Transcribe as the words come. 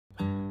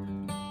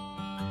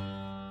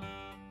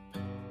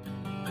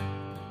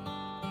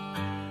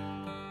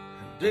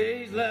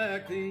Days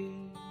like these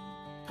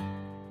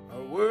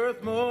are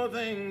worth more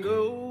than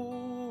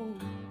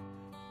gold,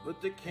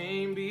 but they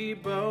can't be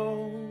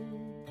bought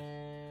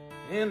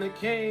and they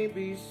can't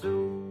be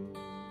sold.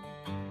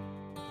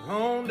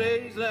 On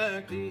days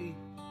like these,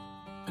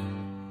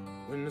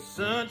 when the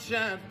sun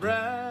shines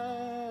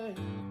bright,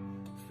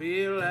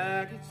 feel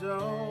like it's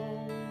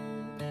all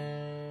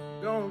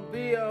gonna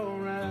be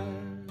alright.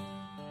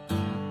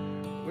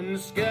 When the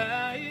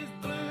sky is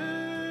blue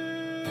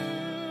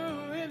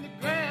and the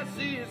grass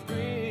is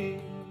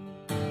green,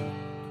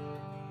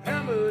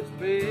 how much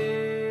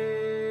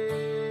better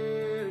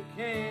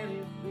can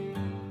it be?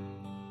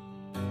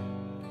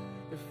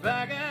 If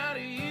I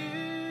got you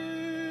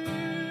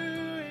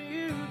and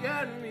you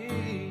got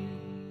me,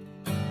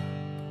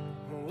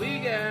 we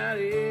got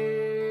everything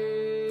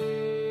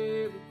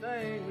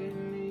we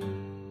need.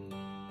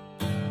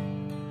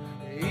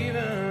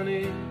 Even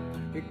if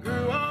it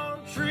grew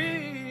on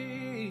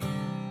trees,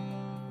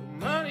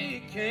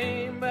 money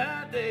came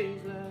by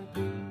days like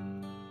these.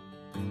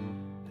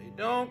 They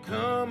don't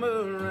come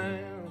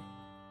around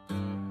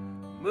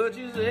much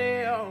as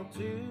they ought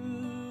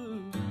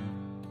to,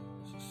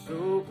 so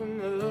soak them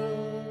up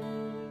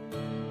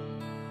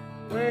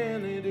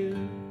when they do.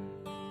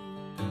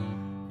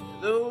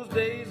 Those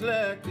days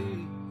like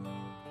these,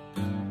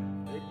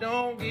 they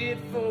don't get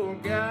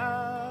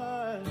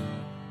forgot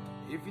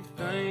if you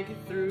think it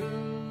through.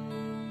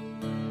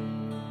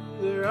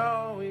 They're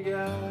all we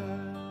got.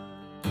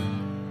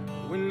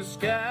 When the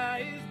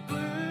sky is blue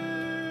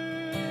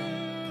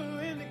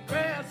and the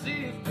grass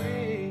is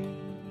green,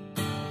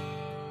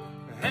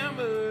 how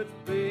much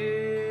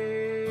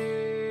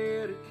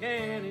better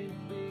can it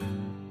be?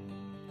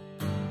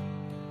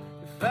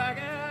 If I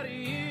got you,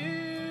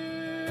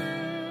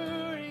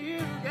 you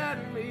got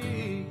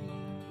me,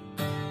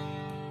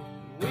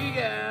 we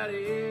got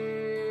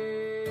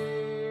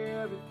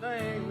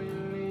everything we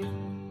need.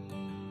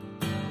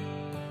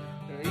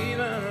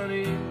 Even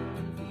if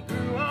it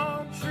grew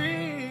on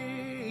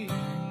trees,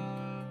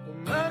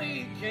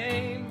 money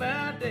came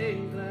by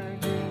days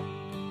like this.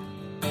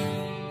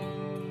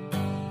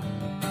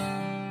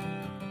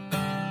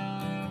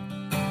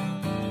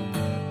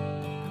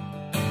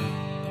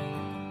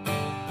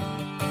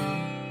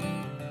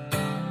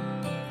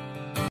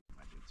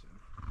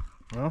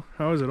 Well,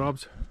 how is it,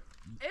 Obs?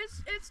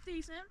 It's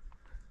decent.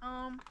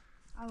 I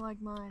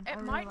like mine.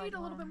 It might need a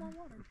little bit more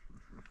water.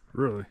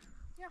 Really?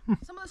 Yeah,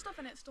 some of the stuff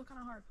in it's still kind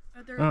of hard.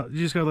 You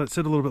just gotta let it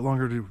sit a little bit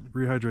longer to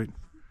rehydrate.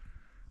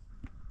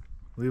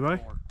 Levi?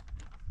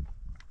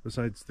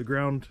 Besides the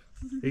ground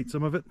ate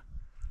some of it?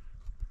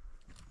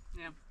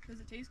 Yeah. Does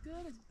it taste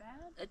good? Is it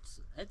bad?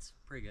 It's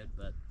pretty good,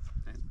 but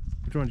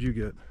Which one did you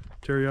get?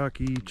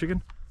 Teriyaki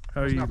chicken?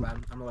 How are It's you? not bad.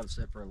 I'm gonna let it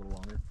sit for a little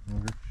longer.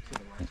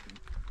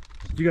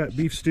 You got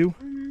beef stew?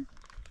 Mm-hmm.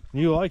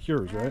 You like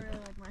yours, I right?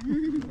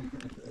 really like mine.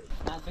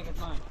 not as big as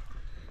mine.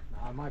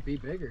 Nah, it might be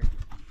bigger.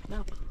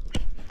 No.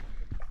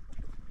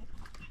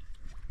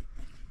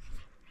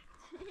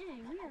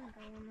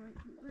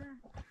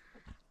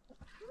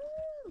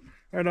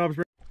 Alright, Obs.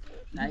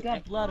 You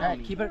got blood on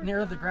me. Keep it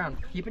near the ground.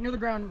 Keep it near the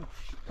ground,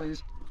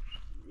 please.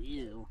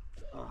 Ew.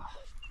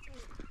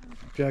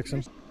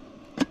 Jackson.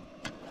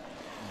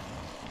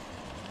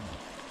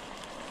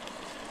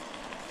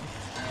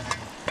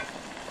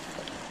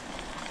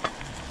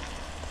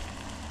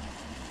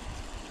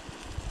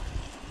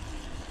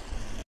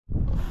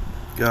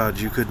 God,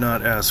 you could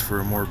not ask for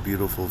a more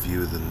beautiful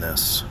view than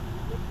this.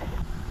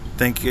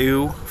 Thank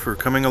you for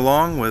coming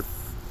along with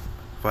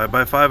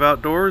 5x5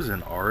 Outdoors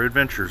and our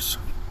adventures.